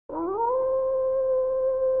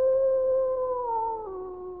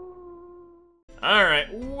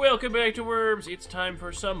Alright, welcome back to Worms. It's time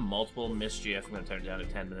for some multiple mischief. I'm going to turn it down to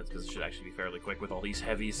 10 minutes because it should actually be fairly quick with all these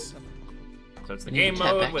heavies. So it's the game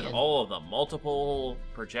mode with all of the multiple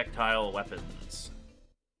projectile weapons.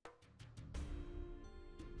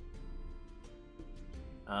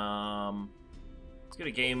 Let's get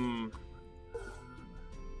a game...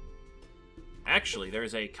 Actually,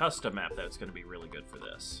 there's a custom map that's going to be really good for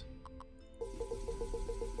this.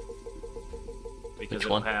 Because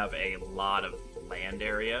it'll have a lot of land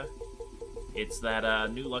area. It's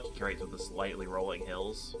that new Lucky Crates with the slightly rolling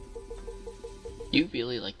hills. You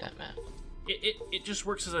really like that map. It just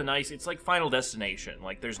works as a nice... It's like Final Destination.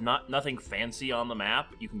 Like, there's nothing fancy on the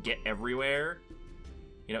map. You can get everywhere.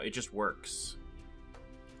 You know, it just works.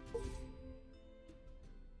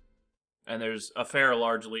 And there's a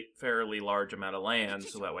fairly large amount of land,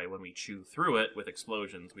 so that way when we chew through it with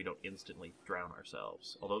explosions, we don't instantly drown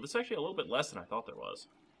ourselves. Although this is actually a little bit less than I thought there was.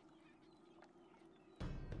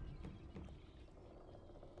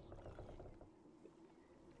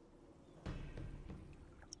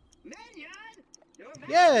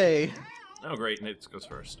 Yay! Oh great, Nate goes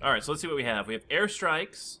first. Alright, so let's see what we have. We have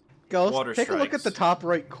airstrikes, Ghost, water take strikes. a look at the top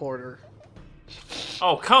right corner.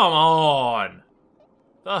 Oh, come on!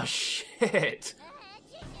 Oh, shit!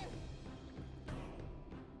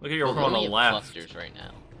 Look at your one on the left. Clusters right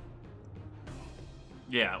now.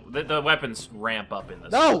 Yeah, the weapons ramp up in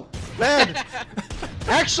this. No! Man!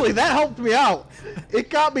 Actually, that helped me out.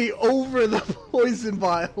 It got me over the poison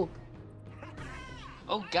vial.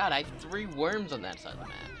 Oh god, I have 3 worms on that side of the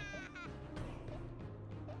map.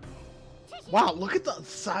 Wow, look at the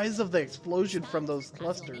size of the explosion from those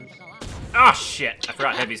clusters. Oh, shit! I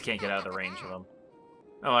forgot heavies can't get out of the range of them.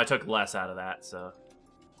 Oh, I took less out of that, so...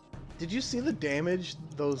 Did you see the damage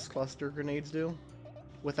those cluster grenades do?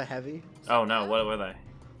 With a heavy? Oh no, what were they?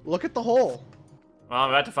 Look at the hole. Well, I'm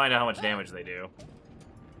about to find out how much damage they do.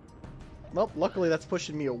 Well, luckily that's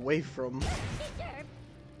pushing me away from...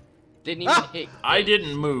 Didn't even hit. I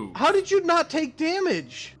didn't move. How did you not take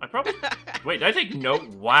damage? I probably... Wait, did I take no...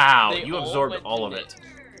 Wow, They you all absorbed went all of in it.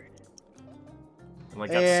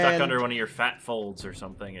 Like, got stuck under one of your fat folds or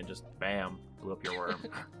something and just, bam, blew up your worm.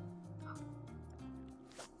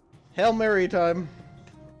 Hail Mary time.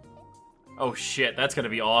 Oh shit, that's gonna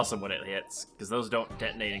be awesome when it hits, because those don't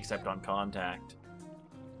detonate except on contact.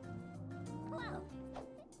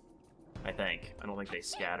 I think. I don't think they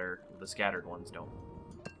scatter. The scattered ones don't.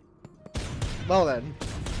 Well then.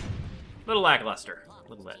 Little lackluster. A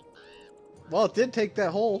little bit. Well, it did take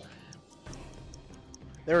that hole.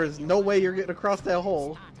 There is no way you're getting across that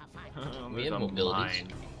hole. We have mobility.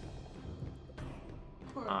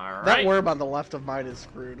 Alright. That worm on the left of mine is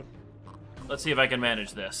screwed. Let's see if I can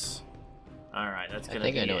manage this. Alright, that's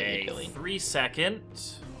gonna be a 3-second.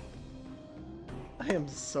 I am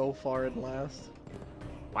so far in last.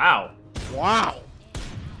 Wow. Wow!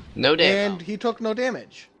 No damage. And he took no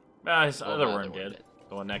damage. His other worm did.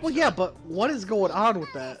 The one next well, to yeah, him. but what is going on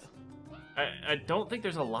with that? I don't think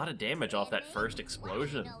there's a lot of damage off that first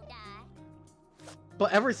explosion.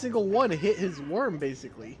 But every single one hit his worm,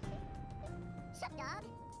 basically.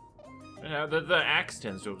 You know, the axe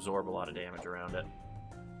tends to absorb a lot of damage around it.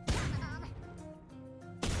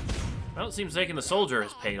 Well, it seems taking the soldier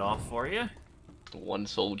has paid off for you. One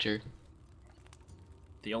soldier.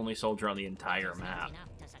 The only soldier on the entire map.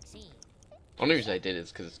 Only reason I did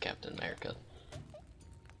is because it's Captain America.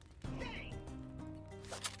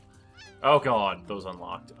 Oh god, those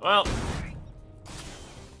unlocked. Well...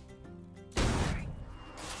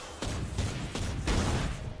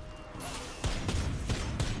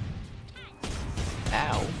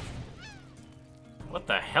 Ow. What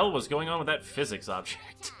the hell was going on with that physics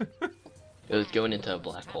object? It was going into a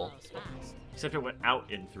black hole. Except it went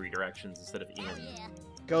out in 3 directions instead of in.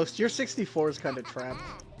 Ghost, your 64 is kind of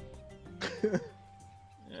trapped.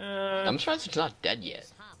 I'm surprised it's not dead yet.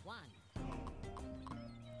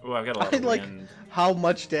 Oh, I've got a lot I of like wind. how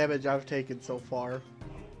much damage I've taken so far.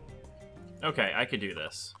 Okay, I could do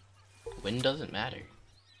this. Wind doesn't matter.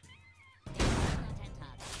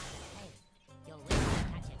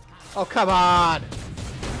 Oh, come on!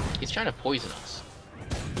 He's trying to poison us.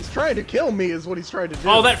 He's trying to kill me is what he's trying to do.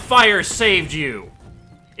 Oh, that fire saved you!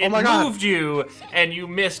 It Oh my God. moved you, and you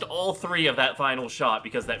missed all 3 of that final shot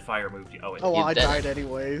because that fire moved you. Oh, wait. Oh, well, I dead. died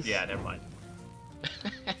anyways. Yeah, never mind.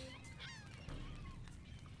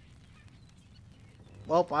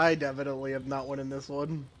 Well, I definitely am not winning this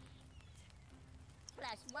one. +1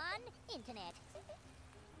 internet.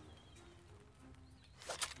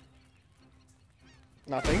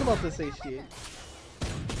 Now think about this HDH.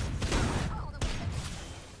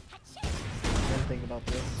 Then think about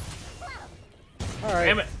this. Alright.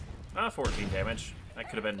 Damn it. 14 damage. That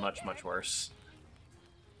could have been much, much worse.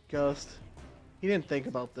 Ghost. He didn't think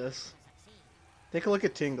about this. Take a look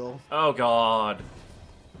at Tingle. Oh god.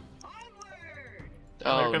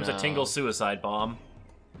 Oh, Here comes no. a Tingle suicide bomb.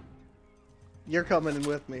 You're coming in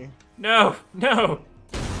with me. No! No!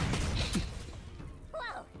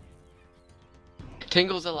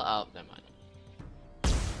 Tingle's alive. Oh, never mind.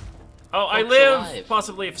 Oh, I Hulk's live! alive.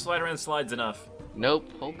 Possibly if Spider-Man slides enough. Nope,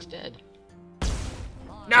 Hulk's dead.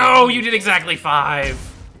 No! You did exactly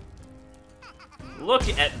 5! Look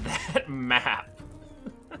at that map.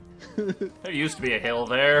 There used to be a hill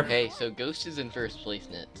there. Okay, so Ghost is in first place,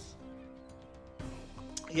 Nits.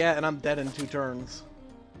 Yeah, and I'm dead in 2 turns.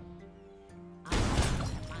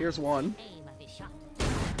 Here's one.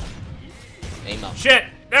 Aim up. Shit!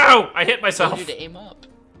 No! I hit I myself. told you to aim up.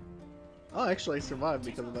 Oh, actually, I survived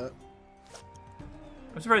because of that.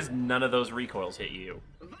 I'm surprised none of those recoils hit you.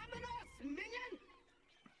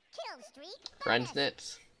 Friends,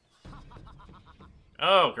 Nits.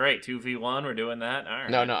 Oh, great. 2v1, we're doing that? Alright.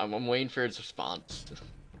 No, I'm waiting for his response.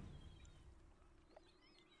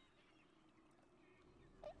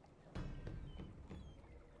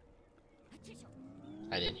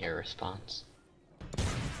 I didn't hear a response.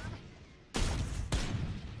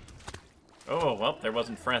 Oh, well, there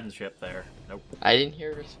wasn't friendship there. Nope. I didn't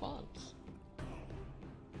hear a response.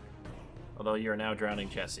 Although you are now drowning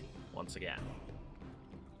Jesse, once again.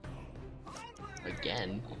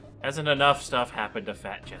 Again? Hasn't enough stuff happened to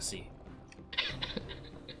Fat Jesse?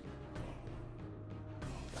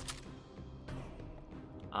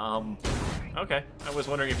 Okay. I was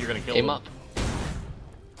wondering if you're gonna kill him. Aim up.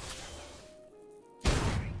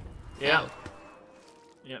 Yeah. Ow.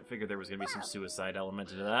 Yeah, figured there was gonna be some suicide element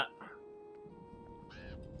to that.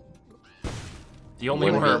 The only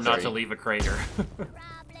 1v3. worm not to leave a crater.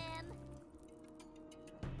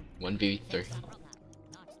 1v3.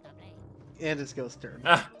 And it's Ghost turn.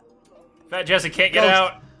 Ah, Fat Jesse can't get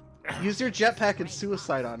Ghost. out! Use your jetpack and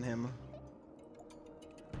suicide on him.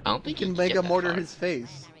 I don't You think can get Mega that Mortar far. his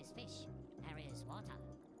face.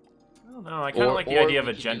 I don't know, I kinda like the Or idea of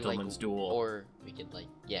we a could do, like, gentleman's duel. Or we could like,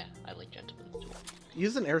 yeah, I like gentleman's duel.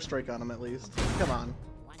 Use an airstrike on him at least. Come on.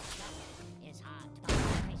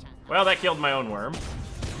 Well, that killed my own worm.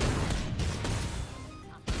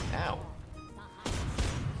 Ow.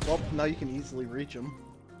 Well, now you can easily reach him.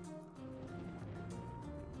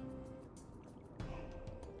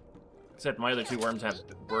 Except my other 2 worms have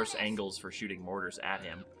worse angles for shooting mortars at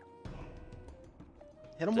him.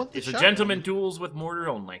 Hit him with the It's a shotgun. gentleman duels with mortar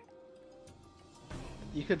only.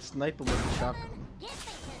 You could snipe him with the shotgun.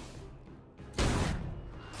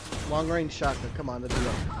 Long range shotgun. Come on, let's do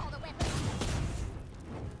it.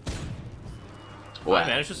 I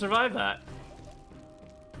managed to survive that.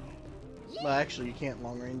 Well, actually, you can't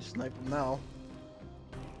long range snipe him now.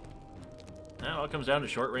 Now it comes down to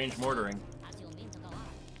short range mortaring.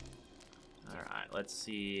 Alright, let's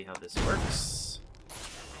see how this works.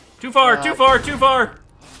 Too far! Too far! Too far!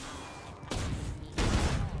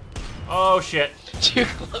 Oh shit. Too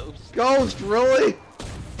close. Ghost, really?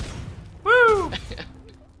 Woo!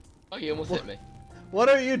 Oh, he almost hit me. What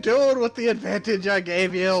are you doing with the advantage I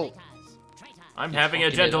gave you? I'm having a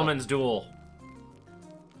fucking it up. gentleman's duel.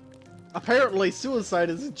 Apparently, suicide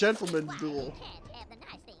is a gentleman's duel.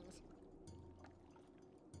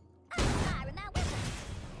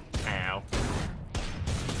 Ow.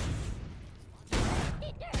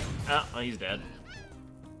 Oh, he's dead.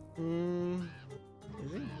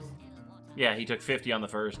 Is he? Yeah, he took 50 on the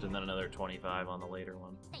first and then another 25 on the later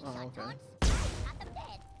one. Oh, okay.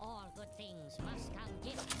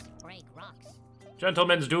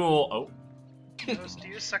 Gentleman's duel. Oh. Ghost,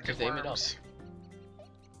 use second Just aim it up.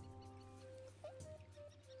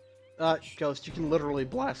 worms. Ghost, you can literally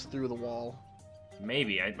blast through the wall.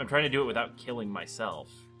 Maybe. I'm trying to do it without killing myself.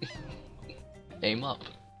 Aim up.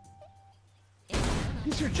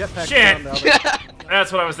 Use your jetpack Shit! down now.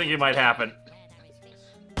 That's what I was thinking might happen.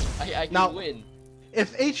 I can Now- win.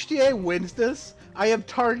 If HDA wins this, I am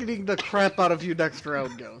targeting the crap out of you next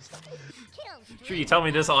round, Ghost. Sure, you tell me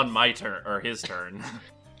this on my turn, or his turn.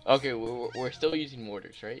 Okay, we're still using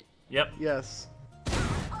mortars, right? Yep. Yes.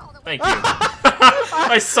 Thank you.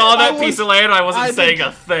 I saw that piece of land, I wasn't I saying did-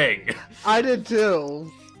 a thing. I did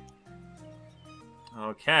too.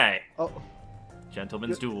 Okay. Oh,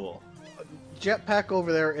 Gentleman's duel. jetpack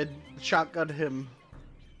over there and shotgun him.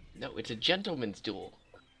 No, it's a gentleman's duel.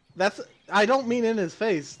 That's. I don't mean in his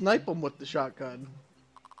face. Snipe him with the shotgun.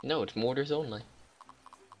 No, it's mortars only.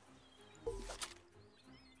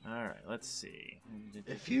 Alright, let's see.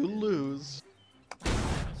 If you lose,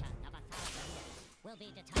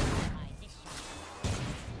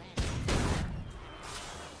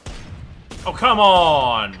 Oh, come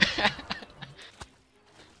on!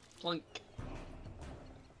 Plunk.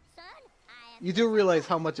 You do realize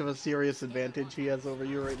how much of a serious advantage he has over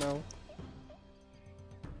you right now?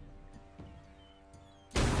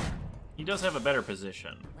 He does have a better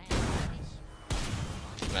position.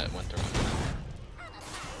 That went the wrong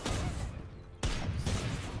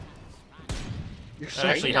way. That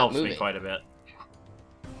actually helps me quite a bit.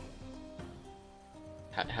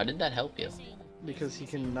 How did that help you? Because he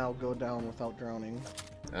can now go down without drowning.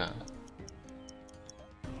 Oh.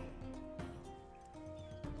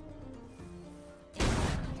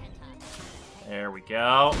 There we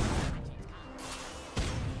go.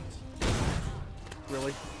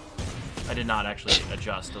 Really? I did not actually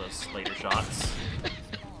adjust those later shots.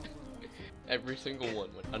 Every single one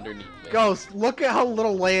went underneath me. Ghost, look at how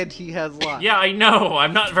little land he has left. Yeah, I know.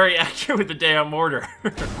 I'm not very accurate with the damn mortar.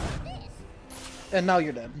 And now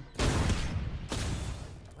you're dead.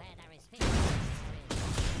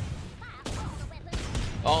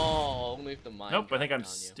 Oh, only if the mine. Nope, I think I'm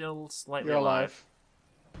dropped on you. still slightly You're alive. alive.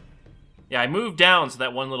 Yeah, I moved down so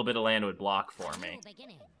that one little bit of land would block for me.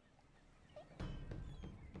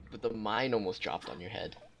 But the mine almost dropped on your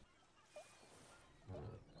head.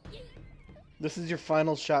 This is your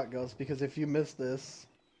final shot, Ghost, because if you miss this...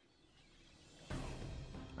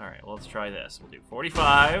 Alright, well, let's try this. We'll do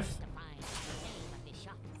 45.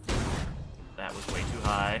 That was way too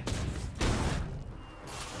high.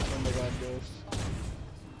 Oh my god, Ghost.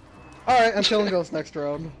 Alright, I'm killing Ghost next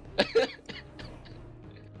round.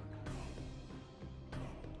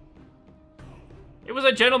 It was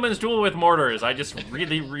a gentleman's duel with mortars. I just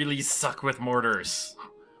really, really suck with mortars.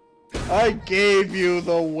 I gave you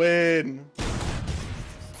the win!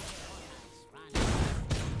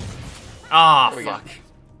 Ah, we go. fuck.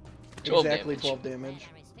 12 Exactly damage. 12 damage.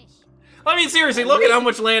 I mean, seriously, look at how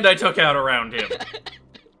much land I took out around him.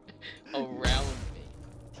 Around me.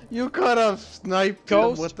 You could have sniped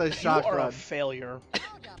Ghost, him with the you are shotgun. a failure.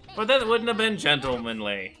 But that wouldn't have been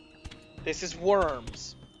gentlemanly. This is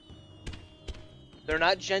worms. They're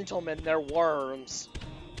not gentlemen, they're worms.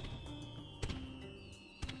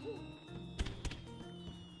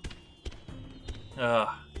 Ugh.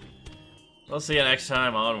 We'll see you next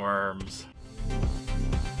time on Worms.